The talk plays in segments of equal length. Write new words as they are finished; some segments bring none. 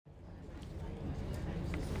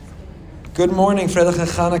Good morning, Freilich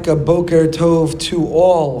Chanukah, Boker Tov to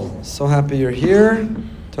all. So happy you're here.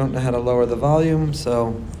 Don't know how to lower the volume,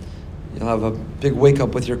 so you'll have a big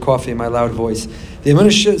wake-up with your coffee and my loud voice. The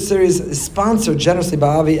Emunah series is sponsored generously by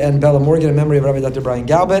Avi and Bella Morgan in memory of Rabbi Dr. Brian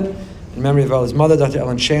Galbet, in memory of Bella's mother, Dr.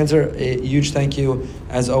 Ellen Shanzer. A huge thank you,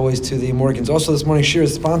 as always, to the Morgans. Also, this morning's shir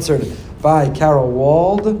is sponsored by Carol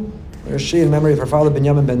Wald. There's she in memory of her father,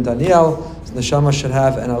 Binyamin ben Daniel. Neshama should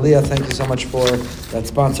have an aliyah. Thank you so much for that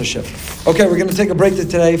sponsorship. Okay, we're going to take a break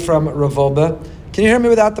today from Rav Wolbe. Can you hear me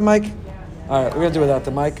without the mic? Yeah. All right, we're going to do it without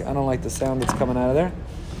the mic. I don't like the sound that's coming out of there.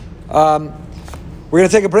 We're going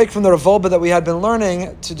to take a break from the Rav Wolbe that we had been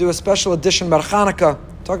learning to do a special edition about Hanukkah.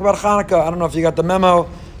 Talk about Hanukkah. I don't know if you got the memo.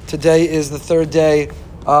 Today is the third day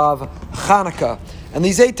of Hanukkah. And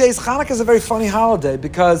these 8 days, Hanukkah is a very funny holiday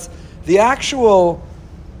because the actual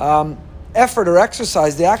effort or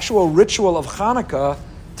exercise, the actual ritual of Hanukkah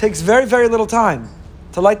takes very, very little time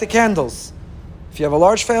to light the candles. If you have a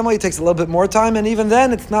large family, it takes a little bit more time, and even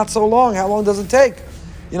then, it's not so long. How long does it take?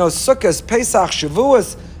 You know, Sukkot, Pesach,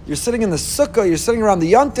 Shavuos, you're sitting in the Sukkah, you're sitting around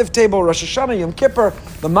the Yontif table, Rosh Hashanah, Yom Kippur,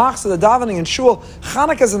 the Machzah, the davening, and Shul.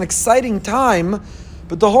 Hanukkah is an exciting time,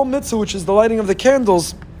 but the whole mitzvah, which is the lighting of the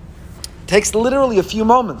candles, takes literally a few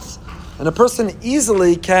moments. And a person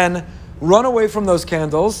easily can run away from those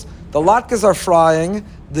candles. The latkes are frying,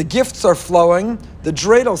 the gifts are flowing, the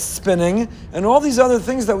dreidel's spinning, and all these other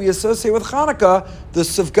things that we associate with Hanukkah, the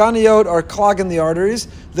sufganiyot are clogging the arteries.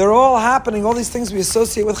 They're all happening. All these things we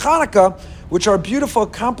associate with Hanukkah, which are beautiful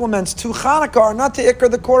complements to Hanukkah, are not the ikr,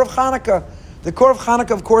 the core of Hanukkah. The core of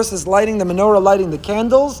Hanukkah, of course, is lighting the menorah, lighting the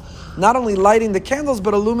candles. Not only lighting the candles,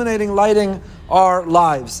 but illuminating, lighting our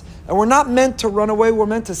lives. And we're not meant to run away. We're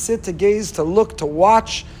meant to sit, to gaze, to look, to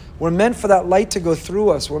watch. We're meant for that light to go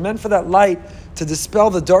through us. We're meant for that light to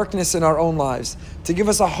dispel the darkness in our own lives, to give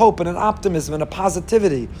us a hope and an optimism and a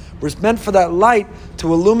positivity. We're meant for that light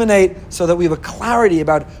to illuminate so that we have a clarity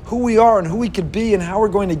about who we are and who we could be and how we're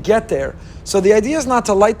going to get there. So the idea is not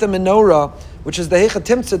to light the menorah, which is the Heicha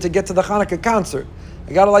Timtzah, to get to the Hanukkah concert.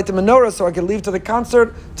 I got to light the menorah so I can leave to the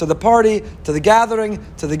concert, to the party, to the gathering,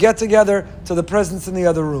 to the get-together, to the presence in the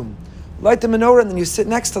other room. Light the menorah and then you sit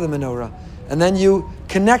next to the menorah. And then you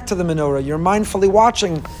connect to the menorah. You're mindfully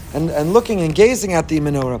watching and looking and gazing at the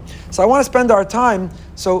menorah. So I want to spend our time,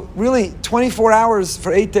 so really 24 hours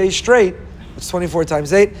for 8 days straight, it's 24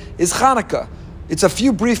 times 8, is Hanukkah. It's a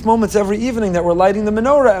few brief moments every evening that we're lighting the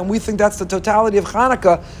menorah, and we think that's the totality of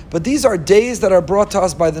Hanukkah, but these are days that are brought to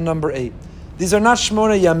us by the number 8. These are not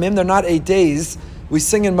Shmona Yamim, they're not 8 days. We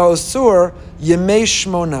sing in Maoz Tzur, Yemei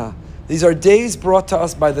Shmona. These are days brought to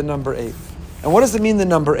us by the number 8. And what does it mean, the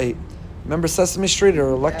number 8? Remember Sesame Street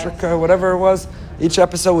or Electrica, whatever it was? Each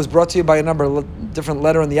episode was brought to you by a different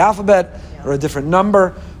letter in the alphabet or a different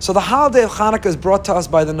number. So the holiday of Hanukkah is brought to us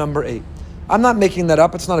by the number 8. I'm not making that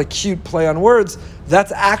up. It's not a cute play on words.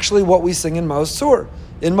 That's actually what we sing in Maoz Tzur.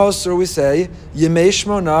 In Maoz Tzur we say, Yemei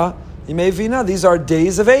Shmona, Yemei Vina. These are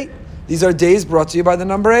days of 8. These are days brought to you by the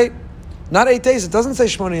number 8. Not 8 days. It doesn't say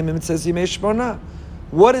Shmona Yemim. It says Yemei Shmona.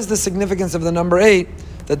 What is the significance of the number 8?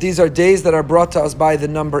 That these are days that are brought to us by the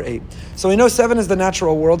number 8. So we know 7 is the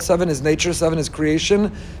natural world, 7 is nature, 7 is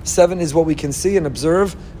creation, 7 is what we can see and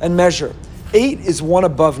observe and measure. 8 is one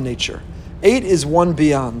above nature. 8 is one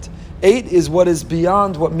beyond. 8 is what is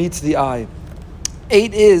beyond what meets the eye.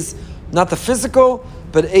 8 is not the physical,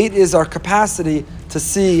 but 8 is our capacity to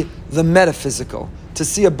see the metaphysical, to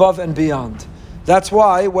see above and beyond. That's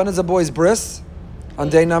why, when is a boy's bris? On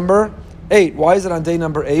day number 8. Why is it on day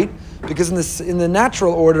number 8? Because in the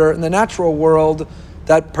natural order, in the natural world,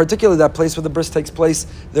 that particularly that place where the bris takes place,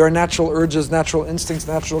 there are natural urges, natural instincts,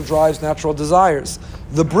 natural drives, natural desires.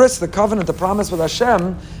 The bris, the covenant, the promise with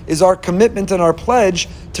Hashem, is our commitment and our pledge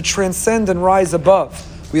to transcend and rise above.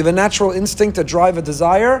 We have a natural instinct, a drive, a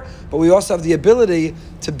desire, but we also have the ability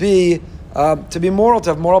to be moral, to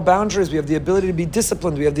have moral boundaries. We have the ability to be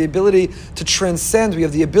disciplined. We have the ability to transcend. We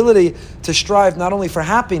have the ability to strive not only for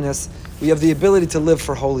happiness, we have the ability to live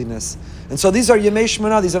for holiness. And so these are Yemei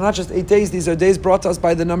Shemona. These are not just 8 days. These are days brought to us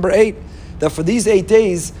by the number 8. That for these 8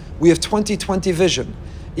 days, we have 20/20 vision.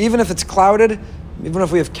 Even if it's clouded, even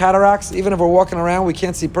if we have cataracts, even if we're walking around, we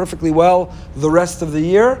can't see perfectly well the rest of the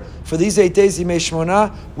year. For these 8 days, Yemei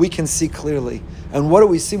Shemona, we can see clearly. And what do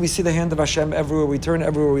we see? We see the hand of Hashem everywhere we turn,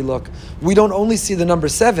 everywhere we look. We don't only see the number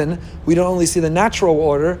 7. We don't only see the natural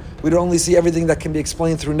order. We don't only see everything that can be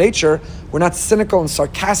explained through nature. We're not cynical and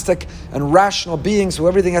sarcastic and rational beings who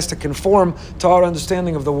everything has to conform to our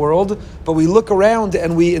understanding of the world. But we look around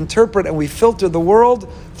and we interpret and we filter the world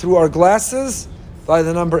through our glasses by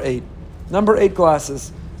the number 8. Number 8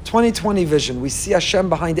 glasses. 2020 vision. We see Hashem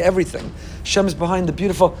behind everything. Hashem's behind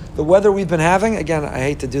the weather we've been having. Again, I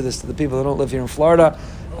hate to do this to the people who don't live here in Florida.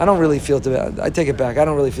 I don't really feel too bad. I take it back. I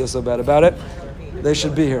don't really feel so bad about it. They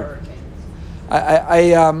should be here.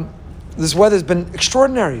 This weather's been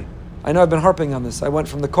extraordinary. I know I've been harping on this. I went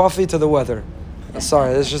from the coffee to the weather.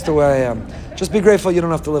 Sorry, that's just the way I am. Just be grateful you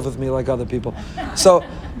don't have to live with me like other people. So,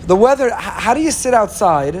 the weather, how do you sit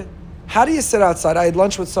outside? How do you sit outside? I had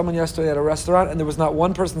lunch with someone yesterday at a restaurant and there was not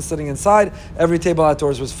one person sitting inside. Every table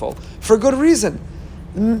outdoors was full. For good reason.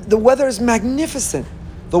 The weather is magnificent.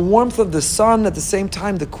 The warmth of the sun, at the same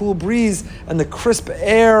time, the cool breeze and the crisp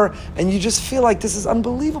air, and you just feel like this is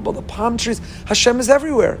unbelievable. The palm trees, Hashem is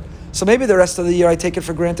everywhere. So maybe the rest of the year I take it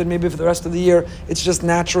for granted. Maybe for the rest of the year it's just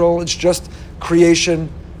natural, it's just creation.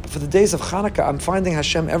 But for the days of Hanukkah, I'm finding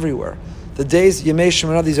Hashem everywhere. The days, Yemei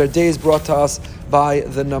Shemonah, these are days brought to us by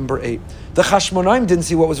the number 8. The Chashmonaim didn't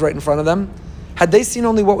see what was right in front of them. Had they seen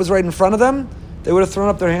only what was right in front of them, they would have thrown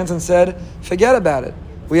up their hands and said, forget about it.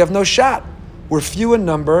 We have no shot. We're few in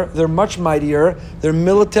number, they're much mightier, their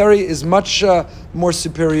military is much more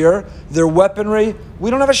superior, their weaponry, we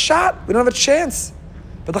don't have a shot, we don't have a chance.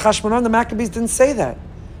 But the Chashmonaim, the Maccabees didn't say that.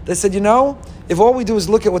 They said, if all we do is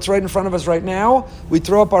look at what's right in front of us right now, we'd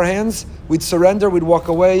throw up our hands, we'd surrender, we'd walk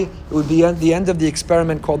away, it would be the end of the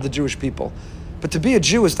experiment called the Jewish people. But to be a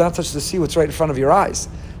Jew is not just to see what's right in front of your eyes.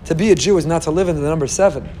 To be a Jew is not to live in the number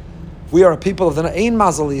 7. We are a people of the Ein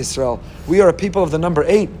Mazel Yisrael. We are a people of the number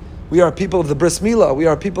 8. We are a people of the Bris Milah. We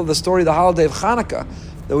are a people of the story, the holiday of Hanukkah.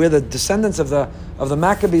 That we are the descendants of the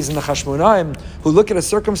Maccabees and the Chashmonaim who look at a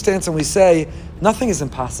circumstance and we say, nothing is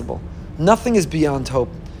impossible. Nothing is beyond hope.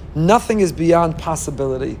 Nothing is beyond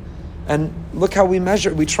possibility. And look how we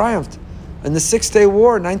measured. We triumphed. In the 6-Day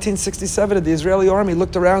War, 1967, the Israeli army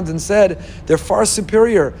looked around and said, they're far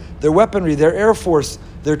superior. Their weaponry, their air force,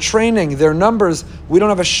 their training, their numbers. We don't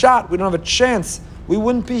have a shot. We don't have a chance. We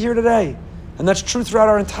wouldn't be here today. And that's true throughout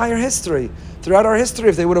our entire history. Throughout our history,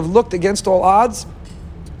 if they would have looked against all odds,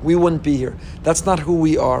 we wouldn't be here. That's not who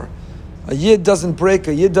we are. A Yid doesn't break,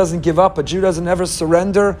 a Yid doesn't give up, a Jew doesn't ever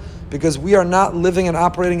surrender, because we are not living and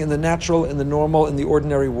operating in the natural, in the normal, in the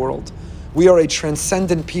ordinary world. We are a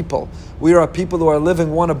transcendent people. We are a people who are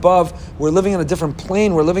living one above. We're living in a different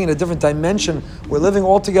plane. We're living in a different dimension. We're living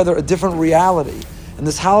altogether a different reality. And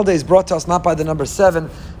this holiday is brought to us not by the number 7.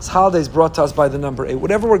 This holiday is brought to us by the number 8.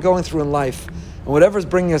 Whatever we're going through in life, and whatever is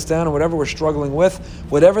bringing us down, and whatever we're struggling with,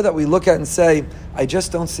 whatever that we look at and say, I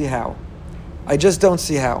just don't see how. I just don't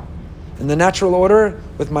see how. In the natural order,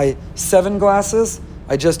 with my 7 glasses,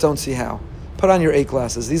 I just don't see how. Put on your 8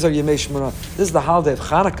 glasses. These are Yemei Shemonah. This is the holiday of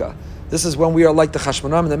Hanukkah. This is when we are like the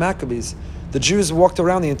Chashmonaim and the Maccabees. The Jews walked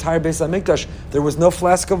around the entire Beis HaMikdash. There was no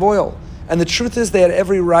flask of oil. And the truth is, they had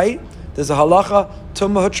every right. There's a halacha,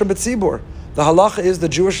 tumah hutra b'tzibur. The halacha is, the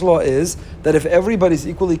Jewish law is, that if everybody's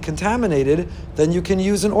equally contaminated, then you can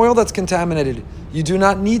use an oil that's contaminated. You do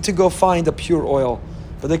not need to go find a pure oil.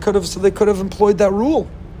 But they could have employed that rule.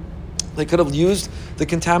 They could have used the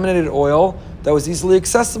contaminated oil that was easily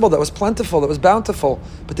accessible, that was plentiful, that was bountiful.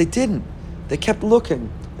 But they didn't. They kept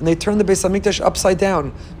looking. And they turned the Beis HaMikdash upside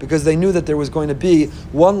down because they knew that there was going to be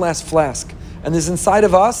one last flask. And there's inside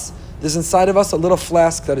of us a little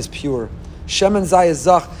flask that is pure. Shemen Zayis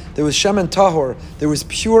Zach, there was Shemen Tahor, there was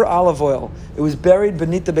pure olive oil. It was buried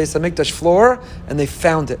beneath the Beis HaMikdash floor, and they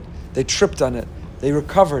found it. They tripped on it. They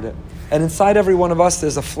recovered it. And inside every one of us,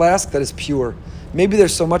 there's a flask that is pure. Maybe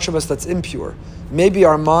there's so much of us that's impure. Maybe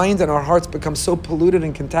our mind and our hearts become so polluted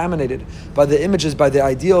and contaminated by the images, by the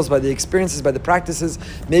ideals, by the experiences, by the practices.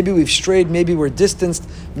 Maybe we've strayed, maybe we're distanced,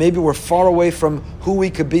 maybe we're far away from who we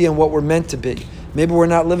could be and what we're meant to be. Maybe we're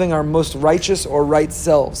not living our most righteous or right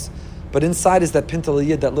selves. But inside is that Pintel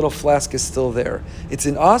Yid, that little flask is still there. It's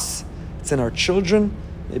in us, it's in our children,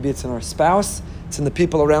 maybe it's in our spouse, it's in the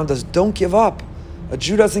people around us. Don't give up. A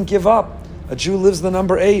Jew doesn't give up. A Jew lives the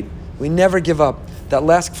number 8. We never give up. That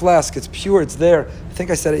last flask, it's pure, it's there. I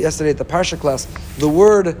think I said it yesterday at the Parsha class. The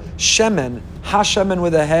word shemen, ha-shemen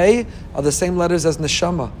with a hey, are the same letters as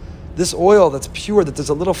neshama. This oil that's pure, that there's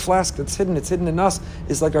a little flask that's hidden, it's hidden in us,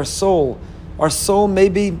 is like our soul. Our soul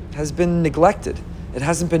maybe has been neglected. It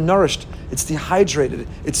hasn't been nourished. It's dehydrated.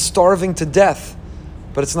 It's starving to death.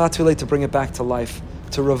 But it's not too late to bring it back to life,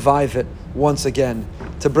 to revive it once again,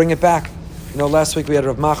 to bring it back. Last week we had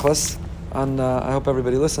Rav Machlis, I hope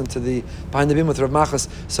everybody listened to the Behind the Beam with Rav Machlis.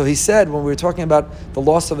 So he said, when we were talking about the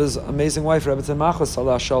loss of his amazing wife, Rebbetzin Machlis,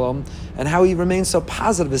 Salah Shalom, and how he remained so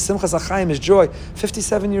positive, his simchas achayim, his joy,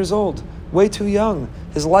 57 years old, way too young,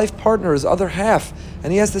 his life partner, his other half,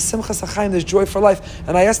 and he has this simchas achayim, this joy for life.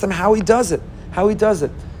 And I asked him how he does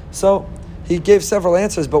it. So he gave several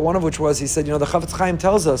answers, but one of which was, he said, the Chafetz Chaim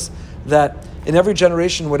tells us that in every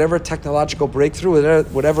generation, whatever technological breakthrough,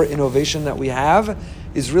 whatever innovation that we have,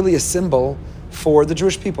 is really a symbol for the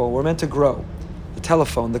Jewish people. We're meant to grow. The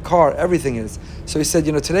telephone, the car, everything is. So he said,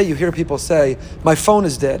 today you hear people say, my phone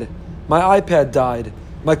is dead, my iPad died,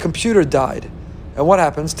 my computer died. And what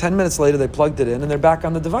happens? 10 minutes later, they plugged it in and they're back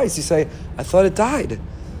on the device. You say, I thought it died.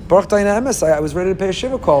 Baruch Dayna Emes, I was ready to pay a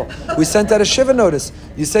Shiva call. We sent out a Shiva notice.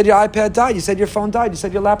 You said your iPad died. You said your phone died. You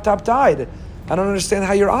said your laptop died. I don't understand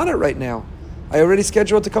how you're on it right now. I already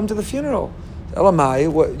scheduled to come to the funeral.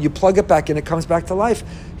 Elamai, you plug it back in, it comes back to life.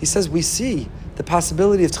 He says, we see the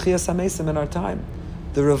possibility of Tchiyas HaMesim in our time.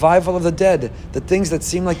 The revival of the dead, the things that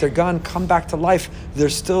seem like they're gone, come back to life. They're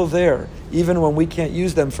still there, even when we can't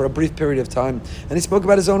use them for a brief period of time. And he spoke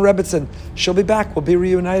about his own Rebbetzin. She'll be back, we'll be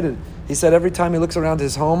reunited. He said every time he looks around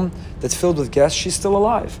his home that's filled with guests, she's still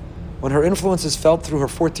alive. When her influence is felt through her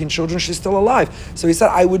 14 children, she's still alive. So he said,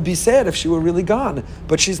 I would be sad if she were really gone,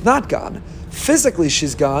 but she's not gone. Physically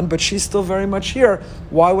she's gone, but she's still very much here.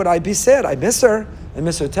 Why would I be sad? I miss her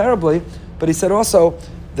terribly. But he said also,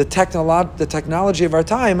 the technology of our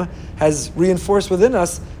time has reinforced within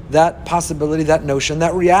us that possibility, that notion,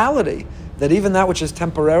 that reality, that even that which is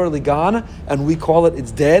temporarily gone, and we call it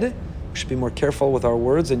it's dead, we should be more careful with our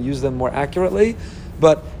words and use them more accurately,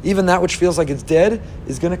 but even that which feels like it's dead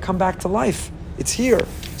is going to come back to life. It's here.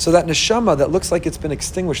 So that neshama that looks like it's been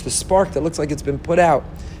extinguished, the spark that looks like it's been put out,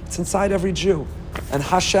 it's inside every Jew. And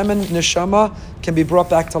Hashem and neshama can be brought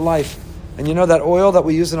back to life. And that oil that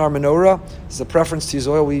we use in our menorah, there's a preference to use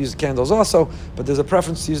oil. We use candles also, but there's a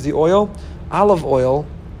preference to use the oil. Olive oil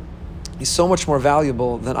is so much more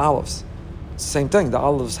valuable than olives. It's the same thing. The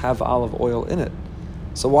olives have olive oil in it.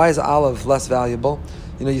 So why is olive less valuable?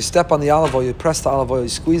 You step on the olive oil, you press the olive oil, you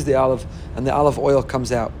squeeze the olive, and the olive oil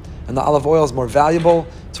comes out. And the olive oil is more valuable,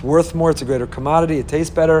 it's worth more, it's a greater commodity, it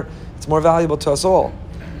tastes better, it's more valuable to us all.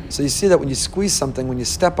 So you see that when you squeeze something, when you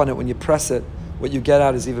step on it, when you press it, what you get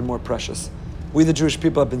out is even more precious. We, the Jewish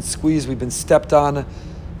people, have been squeezed, we've been stepped on,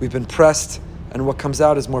 we've been pressed, and what comes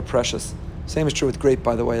out is more precious. Same is true with grape,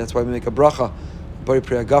 by the way. That's why we make a bracha. Bari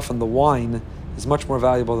Pri Hagafen, the wine is much more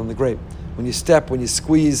valuable than the grape. When you step, when you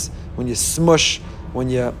squeeze, when you smush,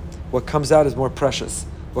 what comes out is more precious.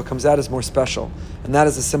 What comes out is more special. And that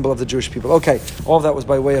is a symbol of the Jewish people. Okay, all of that was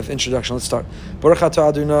by way of introduction. Let's start. Baruch atah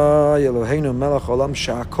Adonai Eloheinu melech olam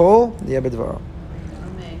she'akol niyeh b'dvaro.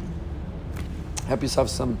 Have yourself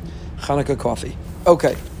some Hanukkah coffee.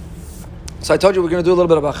 Okay. So I told you we're going to do a little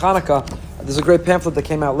bit about Hanukkah. There's a great pamphlet that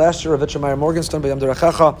came out last year of Avitcher Meyer Morgenstern by Yom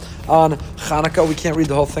Derechecha on Hanukkah. We can't read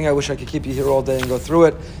the whole thing. I wish I could keep you here all day and go through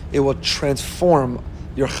it. It will transform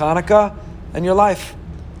your Hanukkah and your life.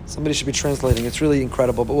 Somebody should be translating. It's really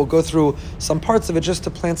incredible. But we'll go through some parts of it just to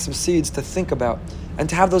plant some seeds to think about and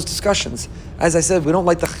to have those discussions. As I said, we don't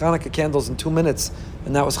light the Hanukkah candles in 2 minutes,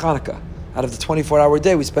 and that was Hanukkah. Out of the 24-hour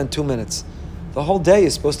day, we spent 2 minutes. The whole day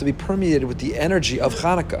is supposed to be permeated with the energy of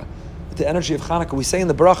Hanukkah. With the energy of Hanukkah. We say in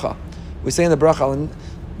the bracha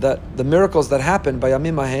that the miracles that happen by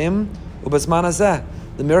Yamim Hahem ubazman hazeh,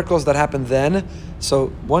 the miracles that happen then. So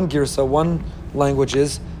one girsa, one language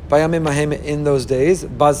is by Yamim Hahem in those days,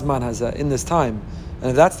 bazman hazeh, in this time.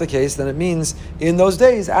 And if that's the case, then it means in those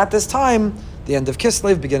days, at this time, the end of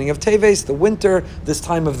Kislev, beginning of Teves, the winter, this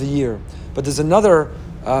time of the year. But there's another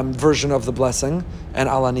version of the blessing and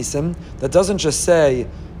Alanisim that doesn't just say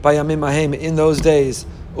by Yamim Hahem in those days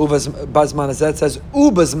bazman hazeh, it says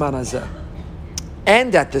ubazman hazeh,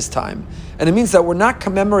 and at this time. And it means that we're not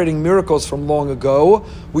commemorating miracles from long ago,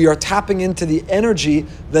 we are tapping into the energy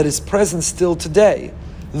that is present still today.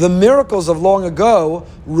 The miracles of long ago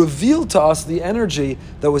reveal to us the energy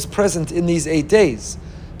that was present in these 8 days.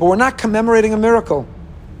 But we're not commemorating a miracle.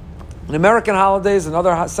 In American holidays and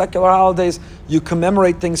other secular holidays, you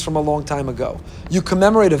commemorate things from a long time ago. You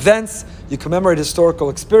commemorate events, you commemorate historical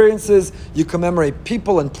experiences, you commemorate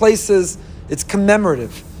people and places. It's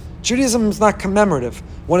commemorative. Judaism is not commemorative.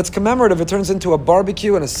 When it's commemorative, it turns into a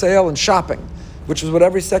barbecue and a sale and shopping, which is what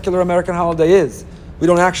every secular American holiday is. We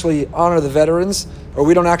don't actually honor the veterans, or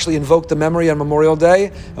we don't actually invoke the memory on Memorial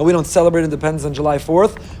Day, and we don't celebrate independence on July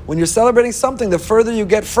 4th. When you're celebrating something, the further you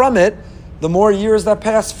get from it, the more years that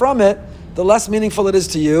pass from it, the less meaningful it is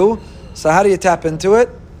to you. So how do you tap into it?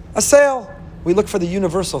 A sale. We look for the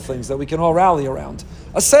universal things that we can all rally around.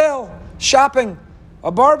 A sale, shopping, a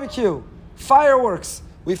barbecue, fireworks.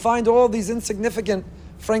 We find all these insignificant,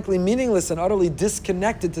 frankly meaningless and utterly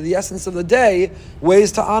disconnected to the essence of the day,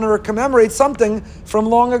 ways to honor or commemorate something from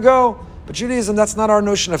long ago. But Judaism, that's not our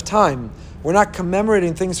notion of time. We're not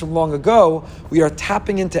commemorating things from long ago. We are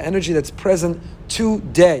tapping into energy that's present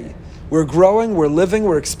today. We're growing, we're living,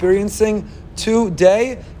 we're experiencing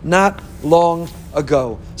today, not long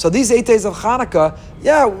ago. So these 8 days of Hanukkah,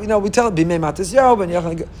 we tell it, Bimei Matis Yob, and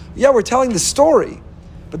we're telling the story.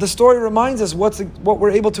 But the story reminds us what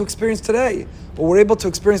we're able to experience today. What we're able to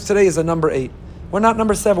experience today is a number 8. We're not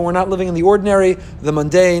number 7. We're not living in the ordinary, the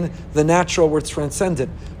mundane, the natural. We're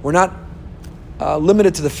transcendent. We're not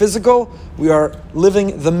limited to the physical. We are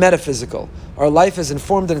living the metaphysical. Our life is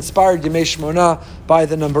informed and inspired, Yemei Shmona, by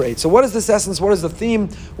the number 8. So what is this essence? What is the theme?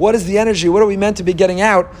 What is the energy? What are we meant to be getting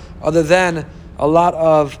out other than a lot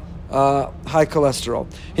of high cholesterol?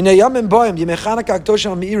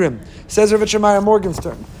 Says Rav Shemaiah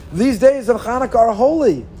Morgenstern. These days of Hanukkah are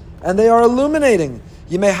holy and they are illuminating.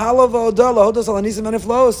 They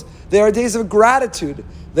are days of gratitude.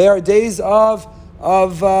 They are days of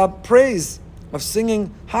praise, of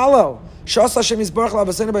singing Hallel. It's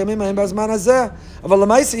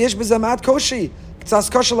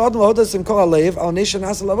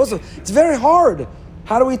very hard.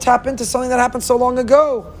 How do we tap into something that happened so long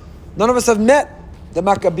ago? None of us have met the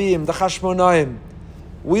Maccabim, the Chashmonaim.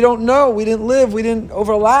 We don't know, we didn't live, we didn't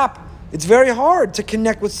overlap. It's very hard to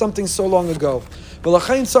connect with something so long ago. So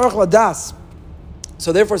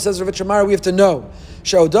therefore, says Rav Shemaiah, we have to know.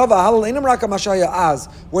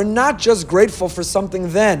 We're not just grateful for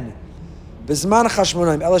something then. But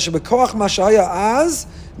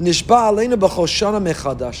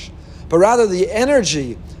rather the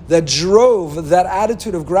energy that drove that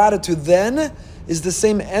attitude of gratitude then is the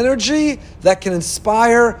same energy that can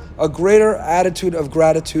inspire a greater attitude of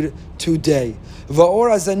gratitude today.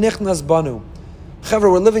 Chevra,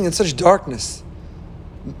 we're living in such darkness.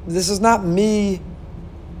 This is not me,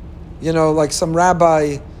 like some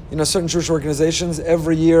rabbi, certain Jewish organizations,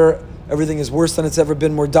 every year everything is worse than it's ever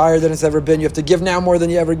been, more dire than it's ever been. You have to give now more than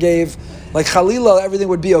you ever gave. Like Chalila, everything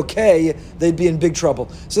would be okay. They'd be in big trouble.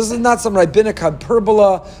 So this is not some rabbinic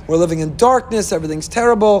hyperbola. We're living in darkness. Everything's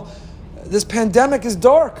terrible. This pandemic is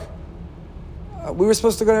dark. We were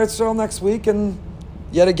supposed to go to Eretz Yisrael next week, and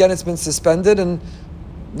yet again it's been suspended, and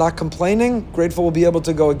not complaining. Grateful we'll be able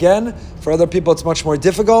to go again. For other people it's much more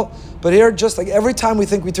difficult. But here, just like every time we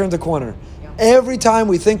think we turned the corner, every time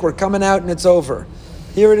we think we're coming out and it's over,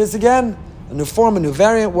 here it is again. A new form, a new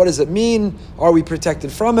variant. What does it mean? Are we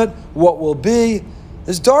protected from it? What will be?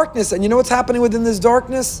 There's darkness, and you know what's happening within this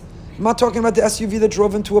darkness? I'm not talking about the SUV that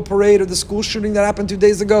drove into a parade or the school shooting that happened 2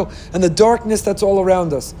 days ago and the darkness that's all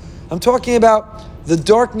around us. I'm talking about the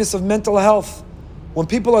darkness of mental health. When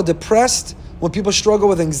people are depressed, when people struggle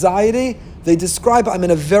with anxiety, they describe, I'm in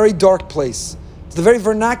a very dark place. It's the very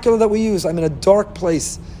vernacular that we use. I'm in a dark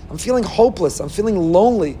place. I'm feeling hopeless. I'm feeling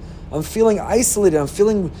lonely. I'm feeling isolated. I'm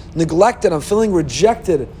feeling neglected. I'm feeling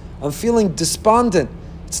rejected. I'm feeling despondent.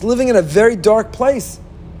 It's living in a very dark place.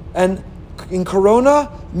 And in Corona,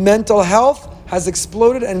 mental health has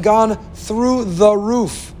exploded and gone through the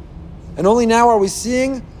roof. And only now are we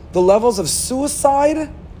seeing the levels of suicide,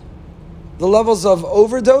 the levels of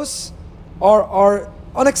overdose are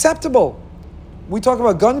unacceptable. We talk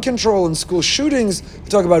about gun control and school shootings, we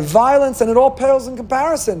talk about violence, and it all pales in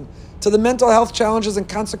comparison to the mental health challenges and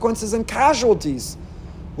consequences and casualties,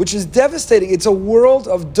 which is devastating. It's a world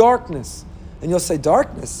of darkness. And you'll say,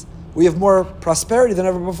 darkness? We have more prosperity than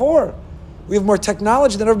ever before. We have more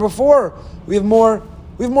technology than ever before. We have more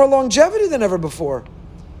longevity than ever before.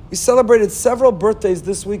 We celebrated several birthdays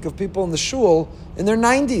this week of people in the shul in their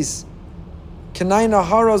 90s. Kenai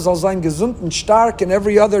Nahara soll sein gesund und stark, and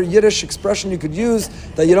every other Yiddish expression you could use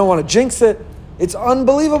that you don't want to jinx it. It's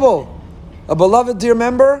unbelievable. A beloved dear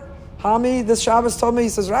member, Hami, this Shabbos told me, he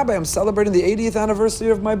says, Rabbi, I'm celebrating the 80th anniversary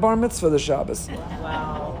of my bar mitzvah this Shabbos.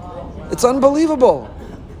 Wow. It's unbelievable.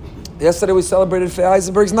 Yesterday we celebrated Faye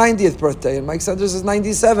Eisenberg's 90th birthday, and Mike Sanders is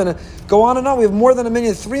 97. Go on and on. We have more than 1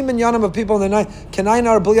 million, 3 minyanim of people in their 90s.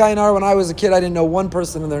 Kenainar, B'liainar, when I was a kid, I didn't know one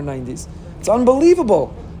person in their 90s. It's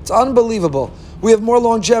unbelievable. It's unbelievable. We have more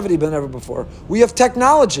longevity than ever before. We have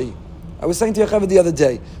technology. I was saying to Yocheved the other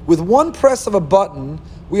day, with one press of a button,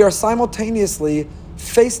 we are simultaneously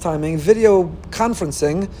FaceTiming, video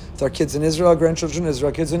conferencing with our kids in Israel, our grandchildren in Israel,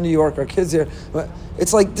 our kids in New York, our kids here.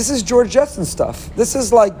 It's like, this is George Jetson stuff. This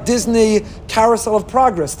is like Disney Carousel of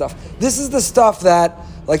Progress stuff. This is the stuff that,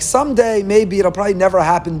 like, someday, maybe it'll probably never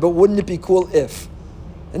happen, but wouldn't it be cool if?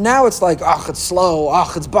 And now it's like, it's slow,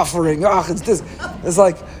 it's buffering, it's this. It's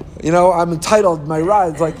like, I'm entitled, my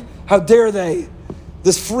ride. It's like, how dare they?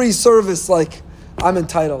 This free service, like, I'm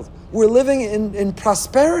entitled. We're living in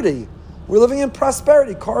prosperity. We're living in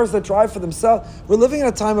prosperity. Cars that drive for themselves. We're living in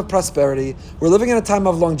a time of prosperity. We're living in a time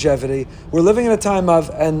of longevity. We're living in a time of,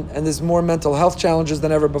 and there's more mental health challenges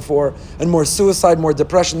than ever before, and more suicide, more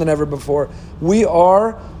depression than ever before. We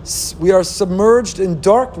are submerged in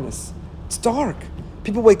darkness. It's dark.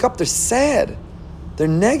 People wake up, they're sad. They're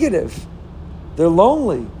negative. They're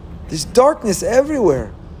lonely. There's darkness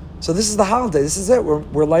everywhere. So this is the holiday. This is it.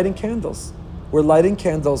 We're lighting candles. We're lighting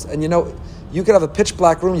candles. And you could have a pitch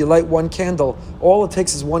black room, you light one candle. All it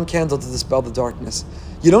takes is one candle to dispel the darkness.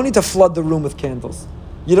 You don't need to flood the room with candles.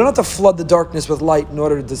 You don't have to flood the darkness with light in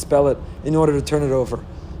order to dispel it, in order to turn it over.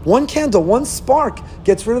 One candle, one spark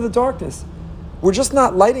gets rid of the darkness. We're just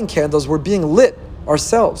not lighting candles, we're being lit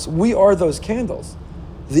ourselves. We are those candles.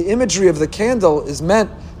 The imagery of the candle is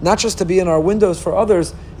meant not just to be in our windows for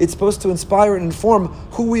others, it's supposed to inspire and inform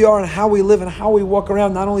who we are and how we live and how we walk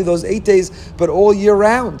around, not only those 8 days, but all year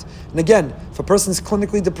round. And again, if a person's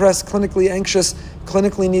clinically depressed, clinically anxious,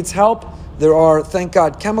 clinically needs help, there are, thank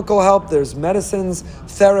God, chemical help, there's medicines,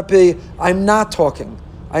 therapy. I'm not talking.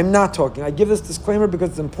 I give this disclaimer because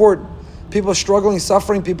it's important. People are struggling,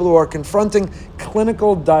 suffering, people who are confronting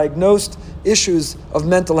clinical diagnosed issues of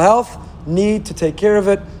mental health need to take care of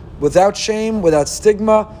it without shame, without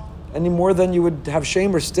stigma, any more than you would have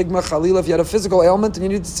shame or stigma, Khalil, if you had a physical ailment and you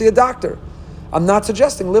need to see a doctor. I'm not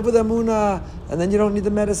suggesting live with Emunah and then you don't need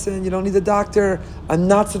the medicine, you don't need the doctor. I'm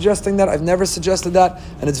not suggesting that. I've never suggested that,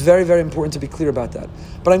 and it's very, very important to be clear about that.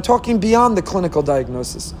 But I'm talking beyond the clinical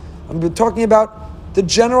diagnosis. I'm talking about the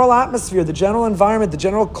general atmosphere, the general environment, the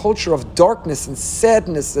general culture of darkness and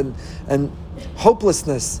sadness and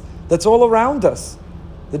hopelessness that's all around us.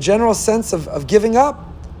 The general sense of giving up,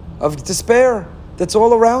 of despair, that's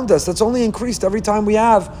all around us. That's only increased every time we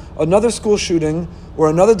have another school shooting or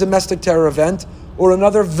another domestic terror event or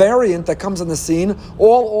another variant that comes on the scene.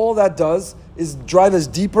 All that does is drive us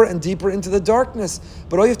deeper and deeper into the darkness.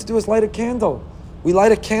 But all you have to do is light a candle. We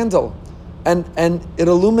light a candle and it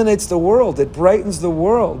illuminates the world. It brightens the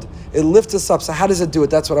world. It lifts us up. So how does it do it?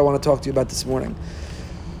 That's what I want to talk to you about this morning.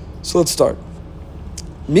 So let's start.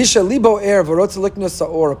 Misha libo er v'rotze liknos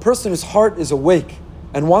sa'or, a person whose heart is awake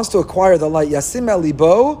and wants to acquire the light. Yasim el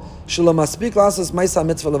libo shelo maspik lasas ma'isa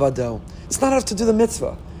mitzvah levado. It's not enough to do the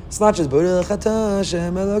mitzvah. It's not just Baruch atah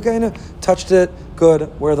Hashem Elokeinu, touched it, good.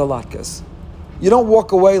 Where are the latkes? You don't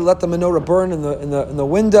walk away, let the menorah burn in the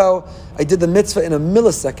window. I did the mitzvah in a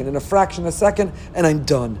millisecond, in a fraction of a second, and I'm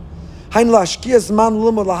done. It's like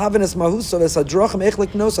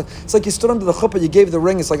you stood under the chuppah, you gave the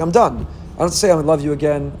ring, it's like, I'm done. I don't have to say I love you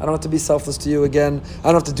again. I don't have to be selfless to you again.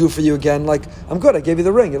 I don't have to do for you again. Like, I'm good, I gave you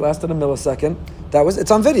the ring. It lasted a millisecond.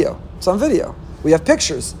 It's on video. It's on video. We have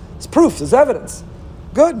pictures. It's proof, there's evidence.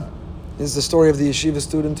 Good. This is the story of the yeshiva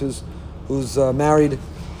student who's married,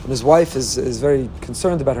 and his wife is very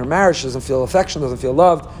concerned about her marriage. She doesn't feel affection, doesn't feel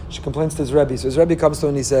loved. She complains to his Rebbe. So his Rebbe comes to him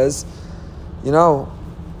and he says,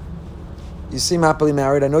 you seem happily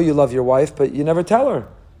married. I know you love your wife, but you never tell her.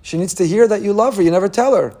 She needs to hear that you love her. You never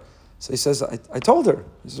tell her. So he says, I told her.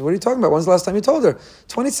 He says, what are you talking about? When's the last time you told her?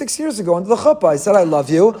 26 years ago under the chuppah. I said I love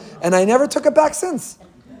you, and I never took it back since.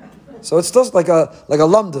 So it's still like a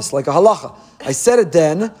lumdus, like a halacha. I said it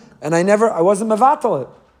then, and I wasn't mevatel it.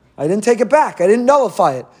 I didn't take it back. I didn't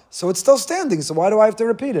nullify it. So it's still standing. So why do I have to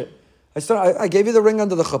repeat it? I gave you the ring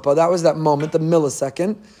under the chuppah. That was that moment, the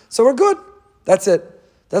millisecond. So we're good. That's it.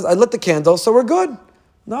 I lit the candle, so we're good.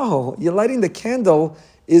 No, you're lighting the candle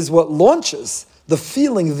is what launches the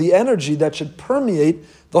feeling, the energy that should permeate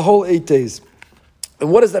the whole 8 days. And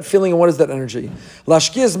what is that feeling and what is that energy? You have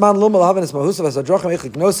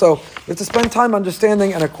to spend time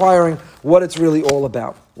understanding and acquiring what it's really all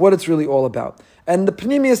about. What it's really all about. And the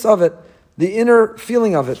pneumius of it, the inner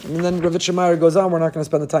feeling of it. And then Rav Shemayr goes on, we're not going to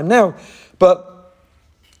spend the time now, but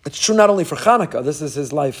it's true not only for Hanukkah, this is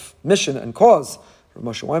his life mission and cause, for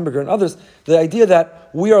Moshe Weinberger and others, the idea that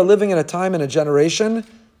we are living in a time and a generation,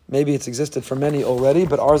 maybe it's existed for many already,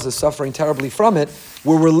 but ours is suffering terribly from it,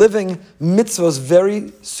 where we're living mitzvahs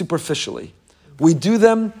very superficially. We do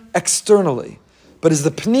them externally. But is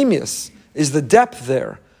the pneumius, is the depth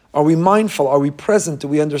there? Are we mindful? Are we present? Do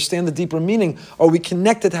we understand the deeper meaning? Are we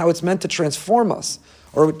connected how it's meant to transform us?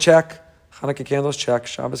 Or check, Hanukkah candles, check,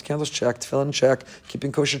 Shabbos candles, check, Tefillin, check,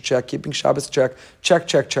 keeping kosher, check, keeping Shabbos, check.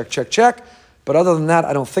 But other than that,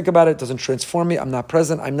 I don't think about it. It doesn't transform me. I'm not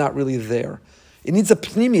present. I'm not really there. It needs a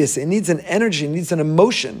pneumius. It needs an energy. It needs an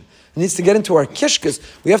emotion. It needs to get into our kishkas.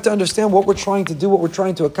 We have to understand what we're trying to do, what we're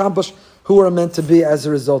trying to accomplish, who we're meant to be as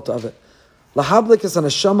a result of it. Lahablik is an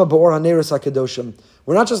neshama ba'or haneres hakedoshim.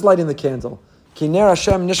 We're not just lighting the candle. Ki ner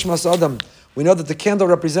Hashem nishmas adam. We know that the candle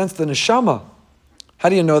represents the neshama. How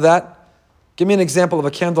do you know that? Give me an example of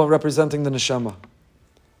a candle representing the neshama.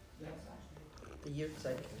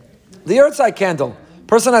 The yurtzai candle.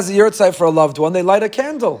 Person has a yurtzai for a loved one, they light a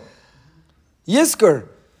candle. Yizkor.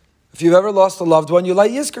 If you've ever lost a loved one, you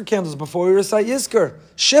light Yizkor candles before you recite Yizkor.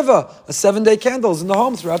 Shiva, a 7-day candles in the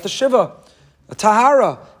home throughout the Shiva. A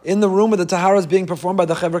tahara. In the room where the tahara is being performed by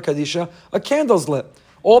the Chevra Kadisha, a candle's lit.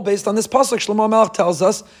 All based on this pasuk. Shlomo Melech tells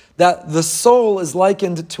us that the soul is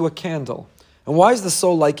likened to a candle. And why is the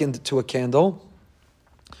soul likened to a candle?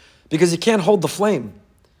 Because you can't hold the flame.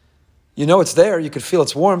 You know it's there, you can feel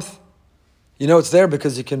its warmth. You know it's there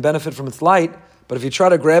because you can benefit from its light, but if you try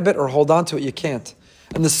to grab it or hold on to it, you can't.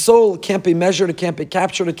 And the soul can't be measured, it can't be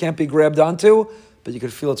captured, it can't be grabbed onto, but you can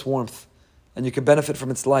feel its warmth. And you can benefit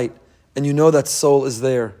from its light. And you know that soul is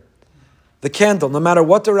there. The candle, no matter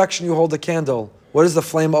what direction you hold the candle, what does the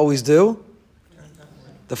flame always do?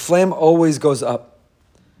 The flame always goes up.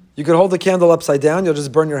 You could hold the candle upside down, you'll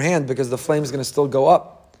just burn your hand because the flame is going to still go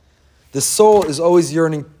up. The soul is always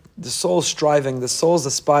yearning, the soul is striving, the soul is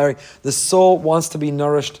aspiring, the soul wants to be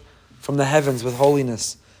nourished from the heavens with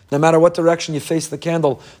holiness. No matter what direction you face the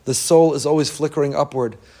candle, the soul is always flickering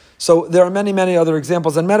upward. So there are many, many other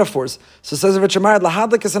examples and metaphors. So it says Rich Amar,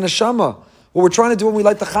 lahadlik an neshama. What we're trying to do when we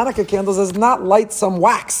light the Hanukkah candles is not light some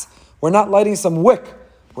wax. We're not lighting some wick.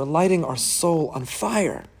 We're lighting our soul on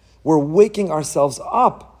fire. We're waking ourselves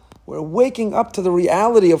up. We're waking up to the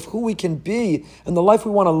reality of who we can be and the life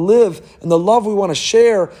we want to live and the love we want to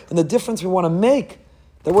share and the difference we want to make.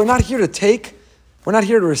 That we're not here to take. We're not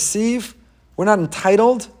here to receive. We're not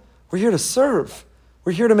entitled. We're here to serve.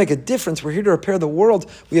 We're here to make a difference. We're here to repair the world.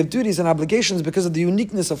 We have duties and obligations because of the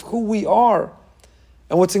uniqueness of who we are.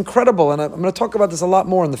 And what's incredible, and I'm going to talk about this a lot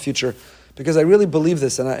more in the future, because I really believe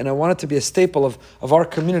this, and I want it to be a staple of our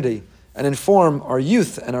community and inform our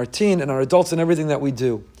youth and our teen and our adults and everything that we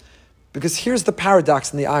do. Because here's the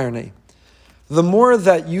paradox and the irony. The more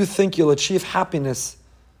that you think you'll achieve happiness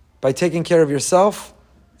by taking care of yourself,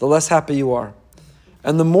 the less happy you are.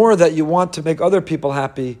 And the more that you want to make other people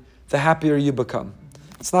happy, the happier you become.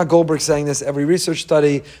 It's not Goldberg saying this. Every research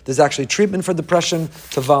study, there's actually treatment for depression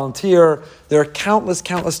to volunteer. There are countless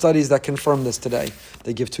studies that confirm this today.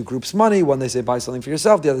 They give two groups money. One, they say buy something for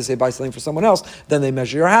yourself. The other, they say buy something for someone else. Then they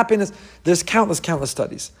measure your happiness. There's countless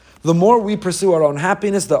studies. The more we pursue our own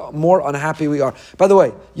happiness, the more unhappy we are. By the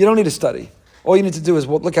way, you don't need to study. All you need to do is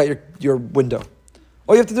look out your window.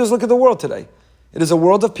 All you have to do is look at the world today. It is a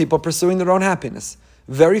world of people pursuing their own happiness,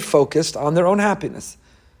 very focused on their own happiness.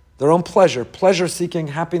 Their own pleasure-seeking,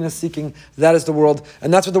 happiness-seeking, that is the world.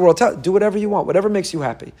 And that's what the world tells you. Do whatever you want, whatever makes you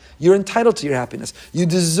happy. You're entitled to your happiness. You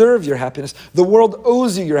deserve your happiness. The world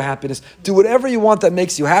owes you your happiness. Do whatever you want that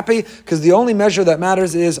makes you happy, because the only measure that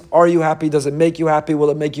matters is, are you happy? Does it make you happy?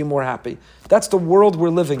 Will it make you more happy? That's the world we're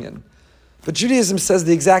living in. But Judaism says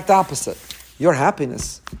the exact opposite. Your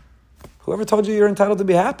happiness. Whoever told you you're entitled to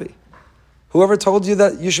be happy? Whoever told you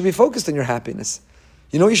that you should be focused on your happiness?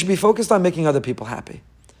 You know, you should be focused on making other people happy.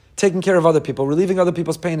 Taking care of other people, relieving other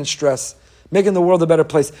people's pain and stress, making the world a better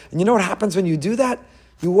place. And you know what happens when you do that?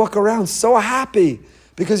 You walk around so happy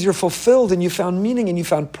because you're fulfilled and you found meaning and you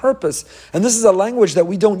found purpose. And this is a language that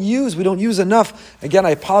we don't use enough. Again,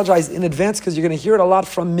 I apologize in advance because you're going to hear it a lot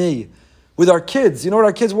from me. With our kids, you know what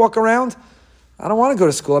our kids walk around? I don't want to go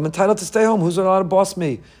to school. I'm entitled to stay home. Who's allowed to boss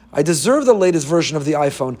me? I deserve the latest version of the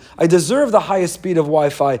iPhone. I deserve the highest speed of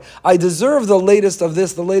Wi-Fi. I deserve the latest of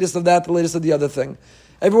this, the latest of that, the latest of the other thing.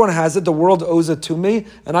 Everyone has it. The world owes it to me,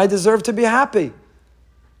 and I deserve to be happy.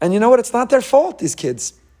 And you know what? It's not their fault, these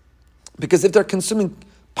kids. Because if they're consuming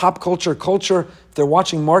pop culture, if they're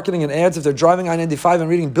watching marketing and ads, if they're driving I-95 and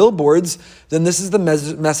reading billboards, then this is the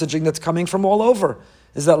messaging that's coming from all over,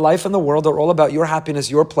 is that life and the world are all about your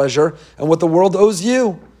happiness, your pleasure, and what the world owes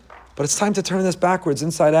you. But it's time to turn this backwards,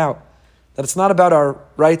 inside out. That it's not about our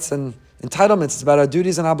rights and entitlements, it's about our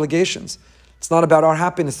duties and obligations. It's not about our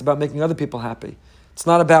happiness, it's about making other people happy. It's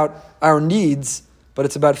not about our needs, but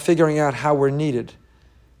it's about figuring out how we're needed.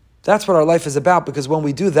 That's what our life is about, because when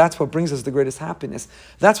we do, that's what brings us the greatest happiness.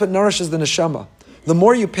 That's what nourishes the neshama. The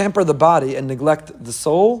more you pamper the body and neglect the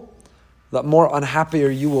soul, the more unhappier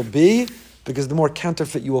you will be, because the more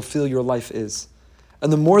counterfeit you will feel your life is.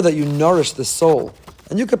 And the more that you nourish the soul,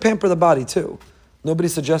 and you could pamper the body too.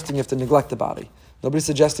 Nobody's suggesting you have to neglect the body. Nobody's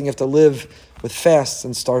suggesting you have to live with fasts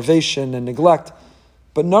and starvation and neglect.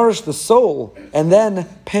 But nourish the soul and then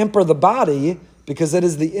pamper the body, because that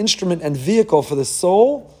is the instrument and vehicle for the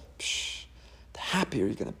soul. The happier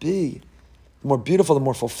you're going to be. The more beautiful, the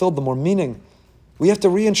more fulfilled, the more meaning. We have to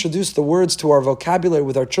reintroduce the words to our vocabulary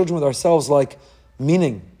with our children, with ourselves, like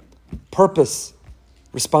meaning, purpose,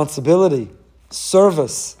 responsibility,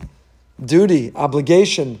 service, duty,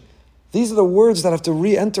 obligation. These are the words that have to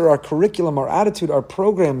re-enter our curriculum, our attitude, our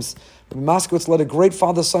programs. Rabbi Moskowitz led a great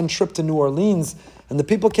father-son trip to New Orleans, and the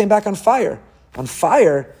people came back on fire. On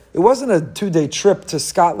fire? It wasn't a 2-day trip to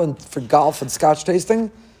Scotland for golf and scotch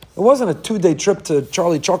tasting. It wasn't a 2-day trip to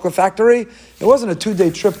Charlie Chocolate Factory. It wasn't a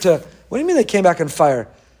 2-day trip to What do you mean they came back on fire?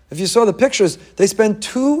 If you saw the pictures, they spent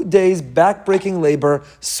 2 days back-breaking labor,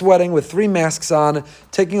 sweating with 3 masks on,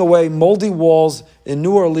 taking away moldy walls in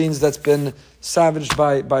New Orleans that's been savaged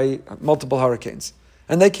by multiple hurricanes.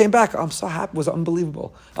 And they came back. I'm so happy. It was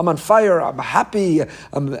unbelievable. I'm on fire. I'm happy.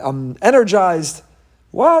 I'm energized.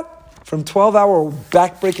 What? From 12-hour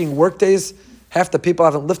back-breaking work days, half the people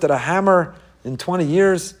haven't lifted a hammer in 20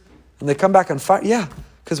 years, and they come back on fire? Yeah.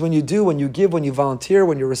 Because when you do, when you give, when you volunteer,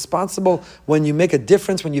 when you're responsible, when you make a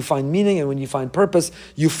difference, when you find meaning and when you find purpose,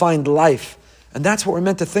 you find life. And that's what we're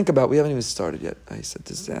meant to think about. We haven't even started yet. I said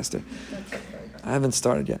disaster. I haven't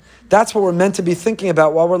started yet. That's what we're meant to be thinking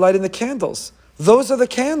about while we're lighting the candles. Those are the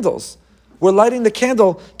candles. We're lighting the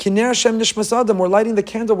candle. Kiner Hashem Nishmas Adam. We're lighting the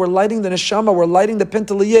candle. We're lighting the neshama. We're lighting the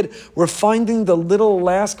pintel yid. We're finding the little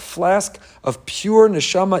last flask of pure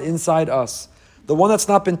neshama inside us. The one that's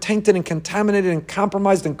not been tainted and contaminated and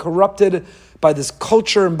compromised and corrupted by this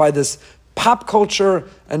culture and by this pop culture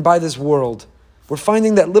and by this world. We're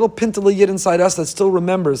finding that little pintel yid inside us that still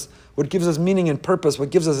remembers what gives us meaning and purpose, what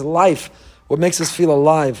gives us life, what makes us feel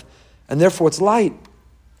alive. And therefore it's light.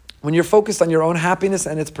 When you're focused on your own happiness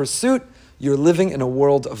and its pursuit, you're living in a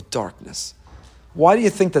world of darkness. Why do you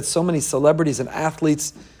think that so many celebrities and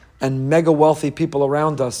athletes and mega wealthy people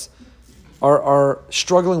around us are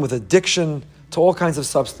struggling with addiction to all kinds of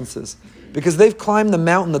substances? Because they've climbed the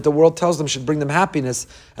mountain that the world tells them should bring them happiness,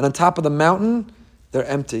 and on top of the mountain, they're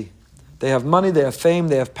empty. They have money, they have fame,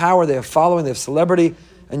 they have power, they have following, they have celebrity,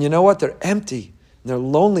 and you know what? They're empty, and they're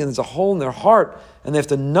lonely, and there's a hole in their heart, and they have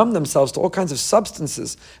to numb themselves to all kinds of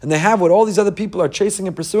substances, and they have what all these other people are chasing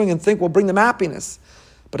and pursuing and think will bring them happiness.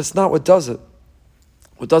 But it's not what does it.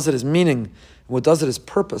 What does it is meaning, and what does it is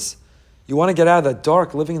purpose. You want to get out of that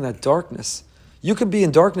dark, living in that darkness. You could be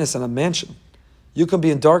in darkness in a mansion. You could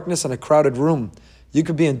be in darkness in a crowded room. You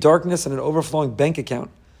could be in darkness in an overflowing bank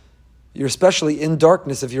account. You're especially in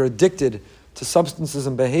darkness if you're addicted to substances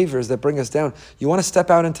and behaviors that bring us down. You want to step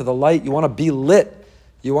out into the light. You want to be lit.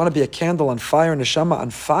 You want to be a candle on fire, neshama on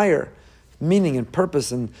fire. Meaning and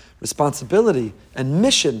purpose and responsibility and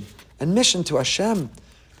mission to Hashem.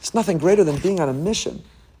 It's nothing greater than being on a mission.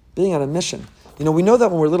 Being on a mission. You know, we know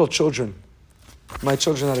that when we're little children. My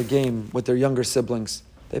children had a game with their younger siblings.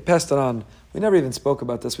 They passed it on. We never even spoke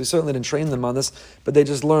about this. We certainly didn't train them on this, but they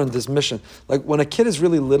just learned this mission. Like when a kid is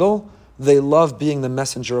really little, they love being the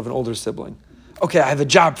messenger of an older sibling. Okay, I have a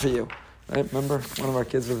job for you. Right? Remember one of our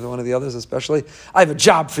kids with one of the others especially? I have a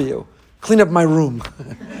job for you. Clean up my room.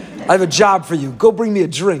 I have a job for you. Go bring me a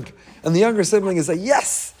drink. And the younger sibling is like,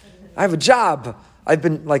 yes, I have a job. I've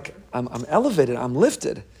been like, I'm elevated. I'm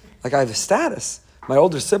lifted. Like I have a status. My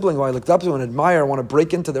older sibling who I looked up to and admire, want to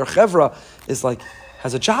break into their chevra, is like,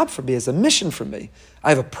 has a job for me, has a mission for me. I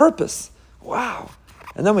have a purpose. Wow.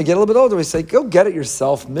 And then we get a little bit older, we say, go get it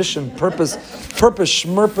yourself. Mission, purpose,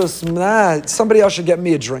 schmurpus, nah, somebody else should get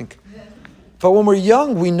me a drink. But when we're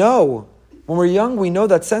young, we know. When we're young, we know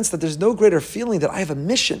that sense that there's no greater feeling that I have a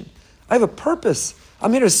mission. I have a purpose.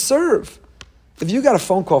 I'm here to serve. If you got a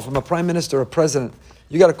phone call from a prime minister or a president,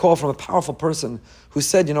 you got a call from a powerful person who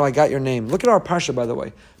said, you know, I got your name. Look at our parsha, by the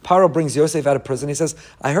way. Paro brings Yosef out of prison. He says,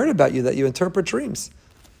 I heard about you, that you interpret dreams.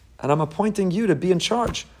 And I'm appointing you to be in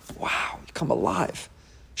charge. Wow, you come alive.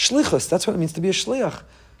 Shlichus, that's what it means to be a shliach.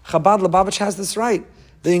 Chabad Lubavitch has this right.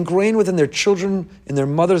 They ingrain within their children, in their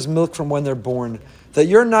mother's milk from when they're born, that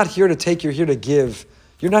you're not here to take, you're here to give.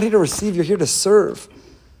 You're not here to receive, you're here to serve.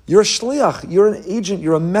 You're a shliach, you're an agent,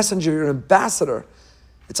 you're a messenger, you're an ambassador.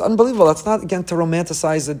 It's unbelievable. That's not, again, to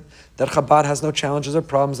romanticize it, that Chabad has no challenges or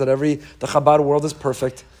problems, that the Chabad world is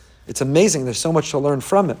perfect. It's amazing. There's so much to learn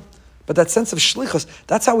from it. But that sense of shlichus,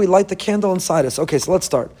 that's how we light the candle inside us. Okay, so let's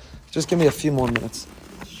start. Just give me a few more minutes.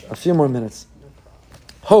 A few more minutes.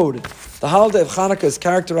 Hod. The holiday of Hanukkah is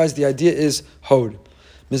characterized, the idea is Hod.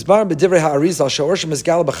 Mizbar b'divrei ha'arizal, she'orsh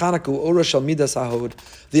mizgal b'Hanukkah ora shel midas ha'hod.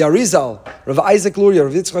 The Arizal, Rav Isaac Luria,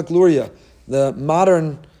 Rav Yitzchak Luria, the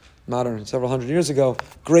modern, several hundred years ago,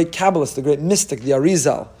 great Kabbalist, the great mystic, the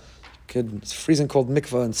Arizal. It's freezing cold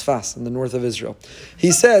mikvah in Tzfas in the north of Israel.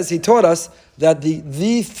 He says, he taught us that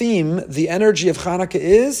the theme, the energy of Hanukkah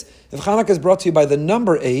is, if Hanukkah is brought to you by the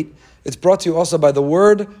number 8, it's brought to you also by the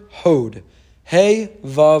word Hod. Hey,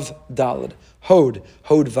 Vav, Daled. Hod.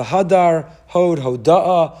 Hod Vahadar, Hod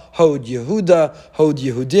Hoda'ah, Hod Yehuda, Hod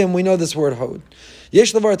Yehudim. We know this word Hod.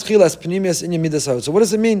 Yesh Lavar Tchilas Pnimius Inya Midas Hod. So what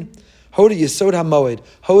does it mean? Hod Yesod HaMoed.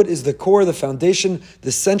 Hod is the core, the foundation,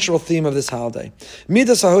 the central theme of this holiday.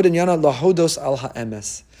 Midas HaHod and Yana Lahodos Al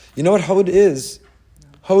HaEmes. You know what Hod is?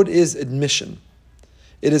 Hod is admission.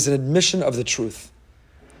 It is an admission of the truth.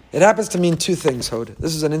 It happens to mean two things, Hod.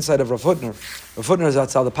 This is an insight of Rav Hutner. Rav Hutner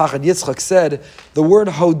Zatzal, the Pachad Yitzchak, said the word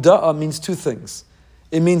Hoda'ah means two things.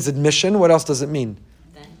 It means admission. What else does it mean?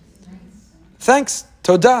 Thanks.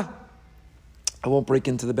 Todah. I won't break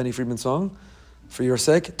into the Benny Friedman song for your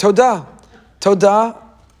sake. Todah. Todah.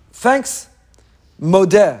 Thanks.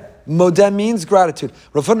 Modeh. Modeh means gratitude.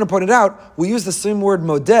 Rav Hutner pointed out, we use the same word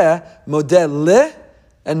modeh le,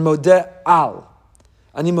 and modeh al.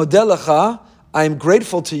 Ani modeh lecha, I am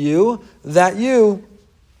grateful to you that you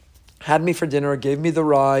had me for dinner, gave me the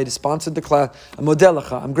ride, sponsored the class. Modeh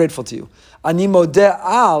lecha, I'm grateful to you. Ani modeh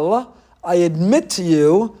al, I admit to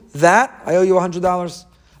you that I owe you $100.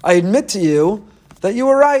 I admit to you that you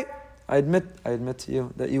were right. I admit to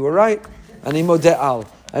you that you were right. Ani modeh al.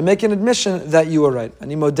 I make an admission that you were right.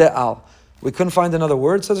 Ani modeh al. We couldn't find another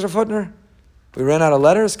word, says Rav Hutner. We ran out of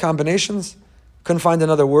letters, combinations. Couldn't find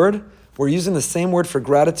another word. We're using the same word for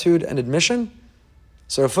gratitude and admission.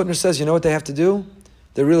 So Rav Hutner says, you know what they have to do?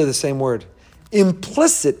 They're really the same word.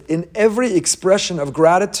 Implicit in every expression of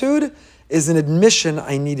gratitude is an admission,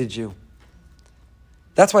 I needed you.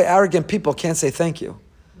 That's why arrogant people can't say thank you.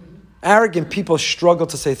 Arrogant people struggle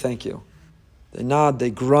to say thank you. They nod, they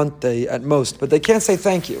grunt, they at most, but they can't say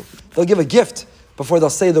thank you. They'll give a gift before they'll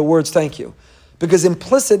say the words thank you. Because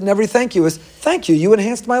implicit in every thank you is, thank you, you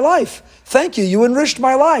enhanced my life. Thank you, you enriched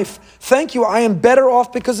my life. Thank you, I am better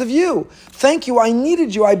off because of you. Thank you, I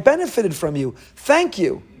needed you, I benefited from you. Thank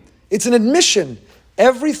you. It's an admission.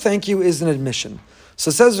 Every thank you is an admission. So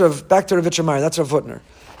it says, back to Rav Yitzchak, that's Rav Hutner.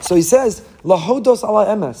 So he says, Lahodos ala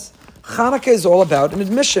emes. Chanukah is all about an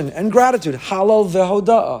admission and gratitude. Halal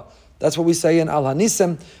vehoda'ah. That's what we say in Al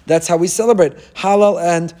Hanisim. That's how we celebrate Halal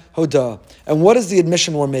and Hoda'ah. And what is the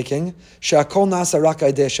admission we're making? She'akol nasa rak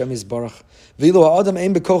aidei Hashem yisbarach. V'ilu ha'adam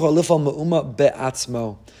ein bekocha lifal me'uma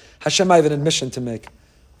be'atzmo. Hashem, I have an admission to make.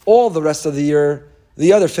 All the rest of the year,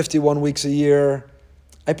 the other 51 weeks a year,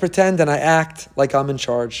 I pretend and I act like I'm in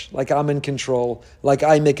charge, like I'm in control, like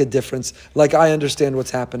I make a difference, like I understand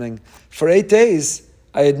what's happening. For 8 days,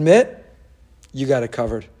 I admit, you got it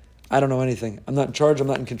covered. I don't know anything. I'm not in charge. I'm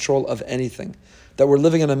not in control of anything. That we're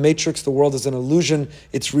living in a matrix. The world is an illusion.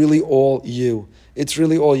 It's really all you. It's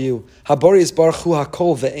really all you. Habori yisbarach hu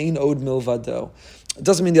hakol ve'ein od milvado. It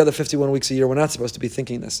doesn't mean the other 51 weeks a year we're not supposed to be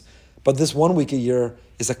thinking this. But this 1 week a year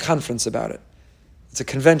is a conference about it. It's a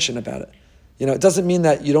convention about it. It doesn't mean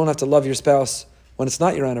that you don't have to love your spouse when it's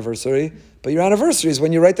not your anniversary, but your anniversary is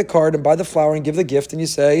when you write the card and buy the flower and give the gift and you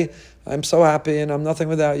say, I'm so happy and I'm nothing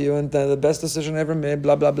without you and the best decision I ever made,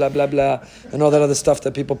 blah, blah, blah, blah, blah, and all that other stuff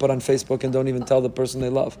that people put on Facebook and don't even tell the person they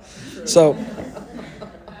love. So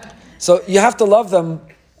you have to love them,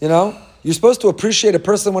 You're supposed to appreciate a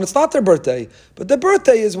person when it's not their birthday, but their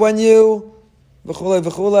birthday is when you... V'chulei,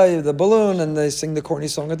 v'chulei, the balloon, and they sing the corny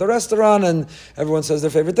song at the restaurant, and everyone says their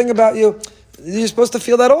favorite thing about you. You're supposed to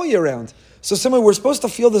feel that all year round. So similarly, we're supposed to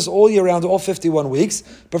feel this all year round, all 51 weeks,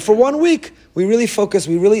 but for 1 week, we really focus,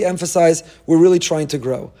 we really emphasize, we're really trying to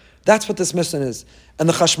grow. That's what this mission is. And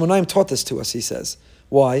the Chashmonaim taught this to us, he says.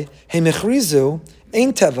 Why? Heimechrizu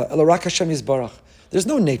ein teva ela rak Hashem yisbarach. There's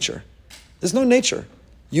no nature. There's no nature.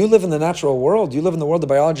 You live in the natural world. You live in the world of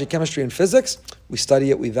biology, chemistry, and physics. We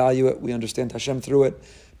study it, we value it, we understand Hashem through it.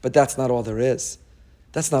 But that's not all there is.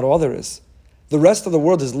 That's not all there is. The rest of the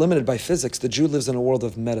world is limited by physics. The Jew lives in a world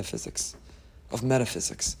of metaphysics, of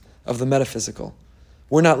the metaphysical.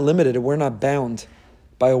 We're not limited, we're not bound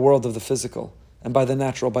by a world of the physical and by the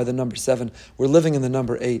natural, by the number 7. We're living in the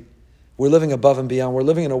number 8. We're living above and beyond. We're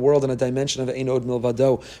living in a world and a dimension of Ein Od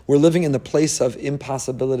Milvado. We're living in the place of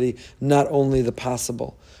impossibility, not only the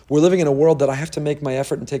possible. We're living in a world that I have to make my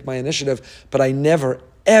effort and take my initiative, but I never,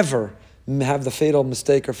 ever have the fatal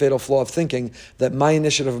mistake or fatal flaw of thinking that my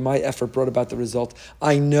initiative or my effort brought about the result.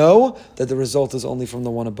 I know that the result is only from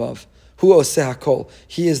the one above. Hu oseh hakol.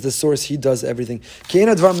 He is the source. He does everything.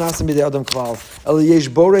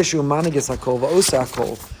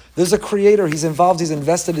 There's a creator, he's involved, he's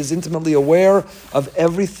invested, he's intimately aware of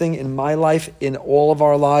everything in my life, in all of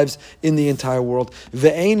our lives, in the entire world.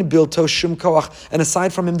 Ve'ein bilto shum koach. And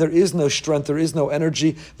aside from him, there is no strength, there is no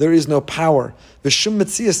energy, there is no power. V'shum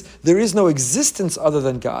metzias, there is no existence other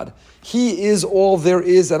than God. He is all there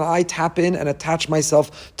is, and I tap in and attach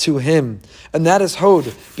myself to him. And that is Hod,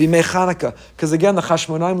 b'mei Chanukah. Because again, the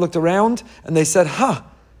Chashmonaim looked around and they said,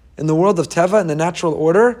 in the world of Teva, in the natural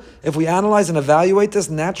order, if we analyze and evaluate this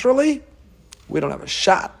naturally, we don't have a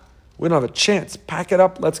shot. We don't have a chance. Pack it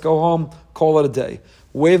up, let's go home, call it a day.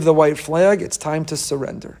 Wave the white flag, it's time to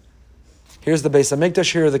surrender. Here's the Beis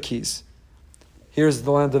HaMikdash, here are the keys. Here's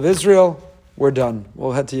the land of Israel, we're done.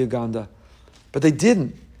 We'll head to Uganda. But they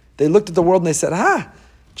didn't. They looked at the world and they said,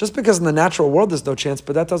 Just because in the natural world there's no chance,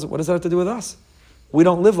 but what does that have to do with us? We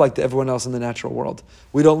don't live like everyone else in the natural world.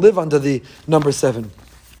 We don't live under the number 7.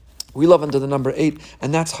 We live under the number 8,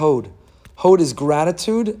 and that's Hod. Hod is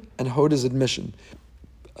gratitude, and Hod is admission.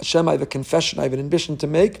 Hashem, I have a confession, I have an admission to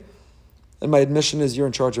make, and my admission is you're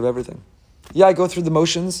in charge of everything. Yeah, I go through the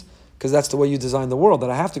motions, because that's the way you design the world, that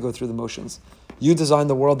I have to go through the motions. You design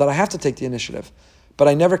the world that I have to take the initiative. But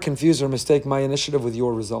I never confuse or mistake my initiative with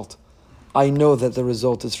your result. I know that the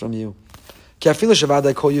result is from you. Even though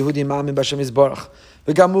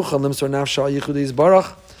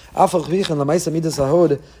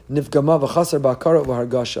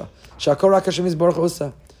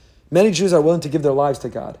many Jews are willing to give their lives to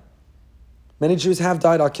God. Many Jews have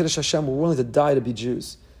died, al-Kiddush Hashem, we're willing to die to be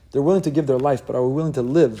Jews. They're willing to give their life, but are we willing to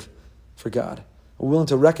live for God? Are we willing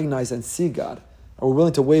to recognize and see God? Are we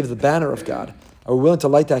willing to wave the banner of God? Are we willing to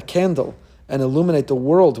light that candle and illuminate the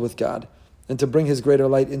world with God and to bring His greater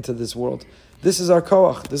light into this world? This is our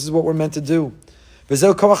koach. This is what we're meant to do. For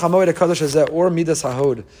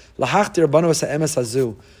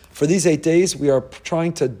these 8 days, we are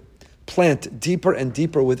trying to plant deeper and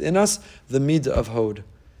deeper within us the midah of Hod,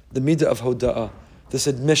 the midah of Hoda'ah, this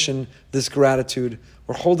admission, this gratitude.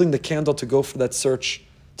 We're holding the candle to go for that search,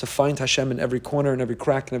 to find Hashem in every corner, in every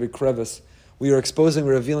crack, in every crevice. We are exposing,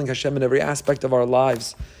 revealing Hashem in every aspect of our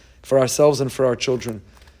lives, for ourselves and for our children.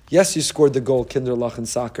 Yes, you scored the goal, Kinderlach in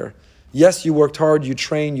soccer. Yes, you worked hard, you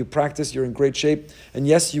trained, you practiced, you're in great shape. And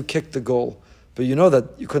yes, you kicked the goal. But you know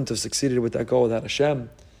that you couldn't have succeeded with that goal without Hashem.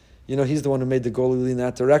 You know, He's the one who made the goalie in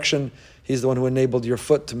that direction. He's the one who enabled your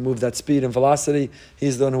foot to move that speed and velocity.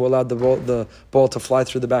 He's the one who allowed the ball to fly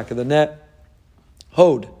through the back of the net.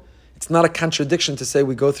 Hod. It's not a contradiction to say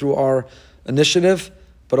we go through our initiative,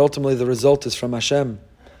 but ultimately the result is from Hashem.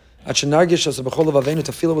 To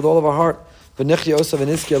feel it with all of our heart. And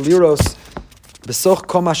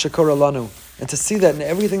to see that in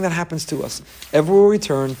everything that happens to us, everywhere we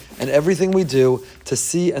turn and everything we do, to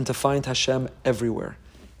see and to find Hashem everywhere.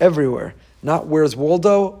 Everywhere. Not where's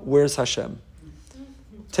Waldo, where's Hashem.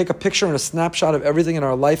 Take a picture and a snapshot of everything in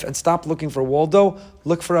our life and stop looking for Waldo,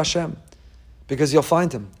 look for Hashem. Because you'll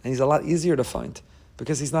find Him. And He's a lot easier to find.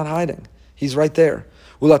 Because He's not hiding. He's right there.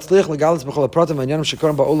 In everything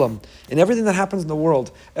that happens in the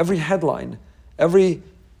world, every headline,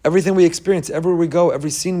 everything we experience, everywhere we go,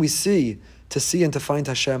 every scene we see, to see and to find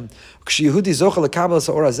Hashem.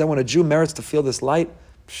 When a Jew merits to feel this light,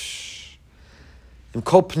 when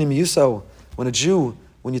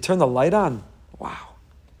you turn the light on, wow.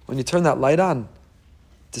 When you turn that light on,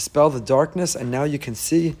 dispel the darkness, and now you can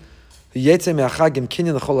see. You walk out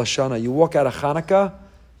of Hanukkah,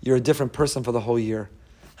 you're a different person for the whole year.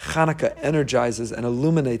 Hanukkah energizes and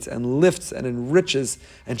illuminates and lifts and enriches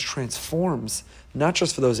and transforms, not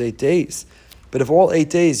just for those 8 days, but if all 8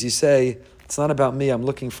 days you say, it's not about me, I'm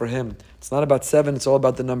looking for Him. It's not about 7, it's all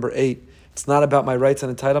about the number 8. It's not about my rights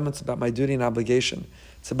and entitlements, it's about my duty and obligation.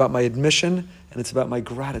 It's about my admission, and it's about my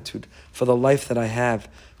gratitude for the life that I have.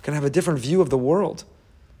 I can have a different view of the world.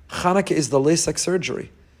 Hanukkah is the LASIK surgery.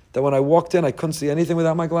 That when I walked in, I couldn't see anything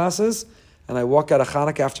without my glasses, and I walk out of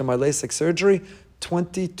Hanukkah after my LASIK surgery,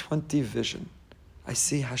 20/20 vision. I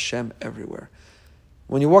see Hashem everywhere.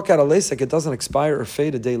 When you walk out of LASIK, it doesn't expire or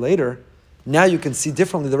fade a day later. Now you can see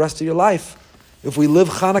differently the rest of your life. If we live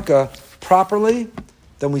Hanukkah properly,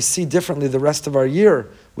 then we see differently the rest of our year.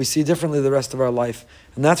 We see differently the rest of our life.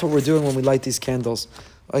 And that's what we're doing when we light these candles.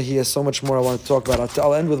 He has so much more I want to talk about.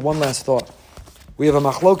 I'll end with one last thought. We have a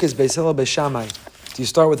machlokes, Beis Hillel, Beis Shammai. Do you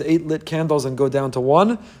start with 8 lit candles and go down to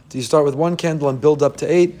 1? Do you start with 1 candle and build up to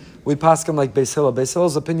 8? We paskin like Beis Hillel. Beis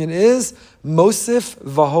Hillel's opinion is Mosif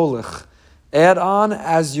Vaholich. Add on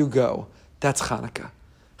as you go. That's Hanukkah.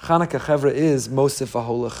 Hanukkah, Chevra, is Mosif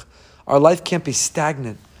Vaholich. Our life can't be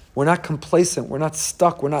stagnant. We're not complacent. We're not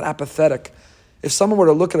stuck. We're not apathetic. If someone were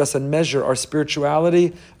to look at us and measure our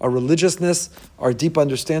spirituality, our religiousness, our deep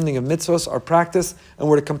understanding of mitzvos, our practice, and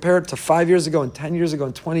were to compare it to 5 years ago and 10 years ago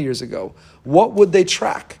and 20 years ago, what would they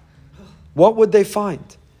track? What would they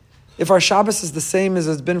find? If our Shabbos is the same as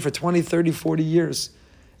it's been for 20, 30, 40 years,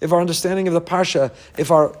 if our understanding of the Parsha, if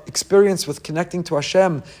our experience with connecting to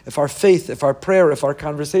Hashem, if our faith, if our prayer, if our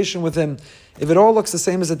conversation with Him, if it all looks the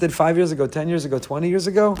same as it did 5 years ago, 10 years ago, 20 years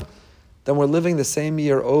ago, then we're living the same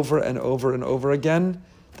year over and over and over again.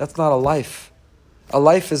 That's not a life. A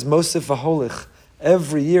life is Mosif Vaholich.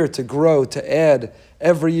 Every year to grow, to add,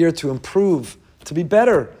 every year to improve, to be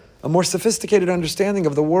better, a more sophisticated understanding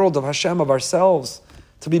of the world, of Hashem, of ourselves,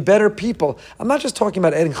 to be better people. I'm not just talking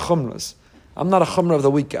about adding chumras. I'm not a chumrah of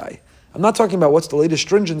the week guy. I'm not talking about what's the latest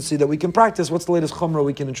stringency that we can practice, what's the latest chumrah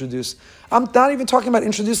we can introduce. I'm not even talking about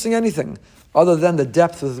introducing anything other than the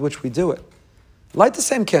depth with which we do it. Light the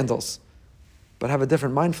same candles, but have a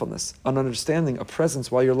different mindfulness, an understanding, a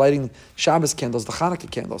presence while you're lighting Shabbos candles, the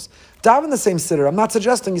Hanukkah candles. Daven the same siddur. I'm not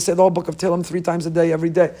suggesting you say the whole book of Tehillim 3 times a day, every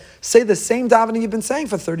day. Say the same davening you've been saying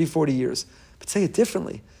for 30, 40 years, but say it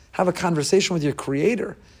differently. Have a conversation with your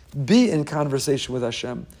Creator. Be in conversation with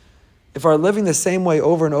Hashem. If we're living the same way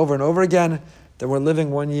over and over and over again, then we're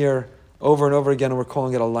living one year over and over again and we're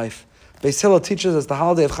calling it a life. Beis Hillel teaches us the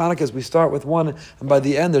holiday of Hanukkah is we start with one and by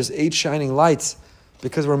the end there's 8 shining lights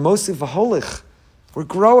because we're mostly v'holich. We're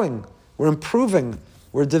growing, we're improving,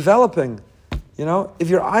 we're developing. You know, if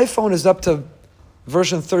your iPhone is up to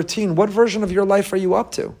version 13, what version of your life are you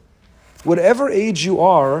up to? Whatever age you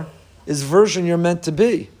are is version you're meant to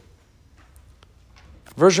be.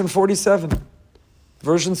 Version 47.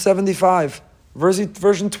 Version 75,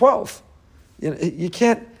 version 12. You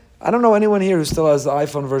can't, I don't know anyone here who still has the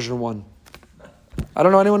iPhone version 1. I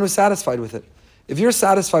don't know anyone who's satisfied with it. If you're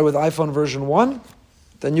satisfied with iPhone version 1,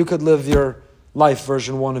 then you could live your life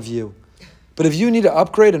version 1 of you. But if you need to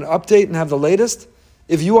upgrade and update and have the latest,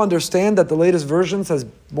 if you understand that the latest versions has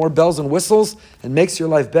more bells and whistles and makes your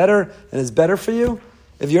life better and is better for you,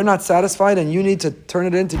 if you're not satisfied and you need to turn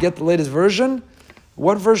it in to get the latest version,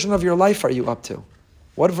 what version of your life are you up to?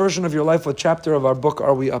 What version of your life, what chapter of our book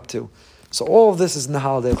are we up to? So all of this is in the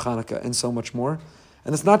holiday of Hanukkah and so much more.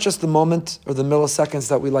 And it's not just the moment or the milliseconds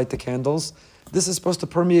that we light the candles. This is supposed to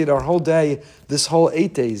permeate our whole day, this whole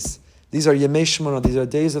 8 days. These are Yemei Shemona, these are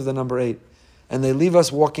days of the number 8. And they leave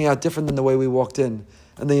us walking out different than the way we walked in.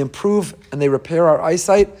 And they improve and they repair our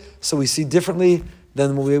eyesight so we see differently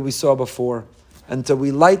than the way we saw before. Until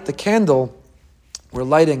we light the candle, we're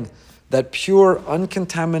lighting that pure,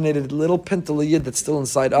 uncontaminated little pintel yid that's still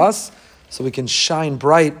inside us, so we can shine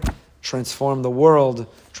bright, transform the world,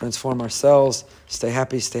 transform ourselves, stay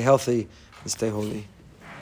happy, stay healthy, and stay holy.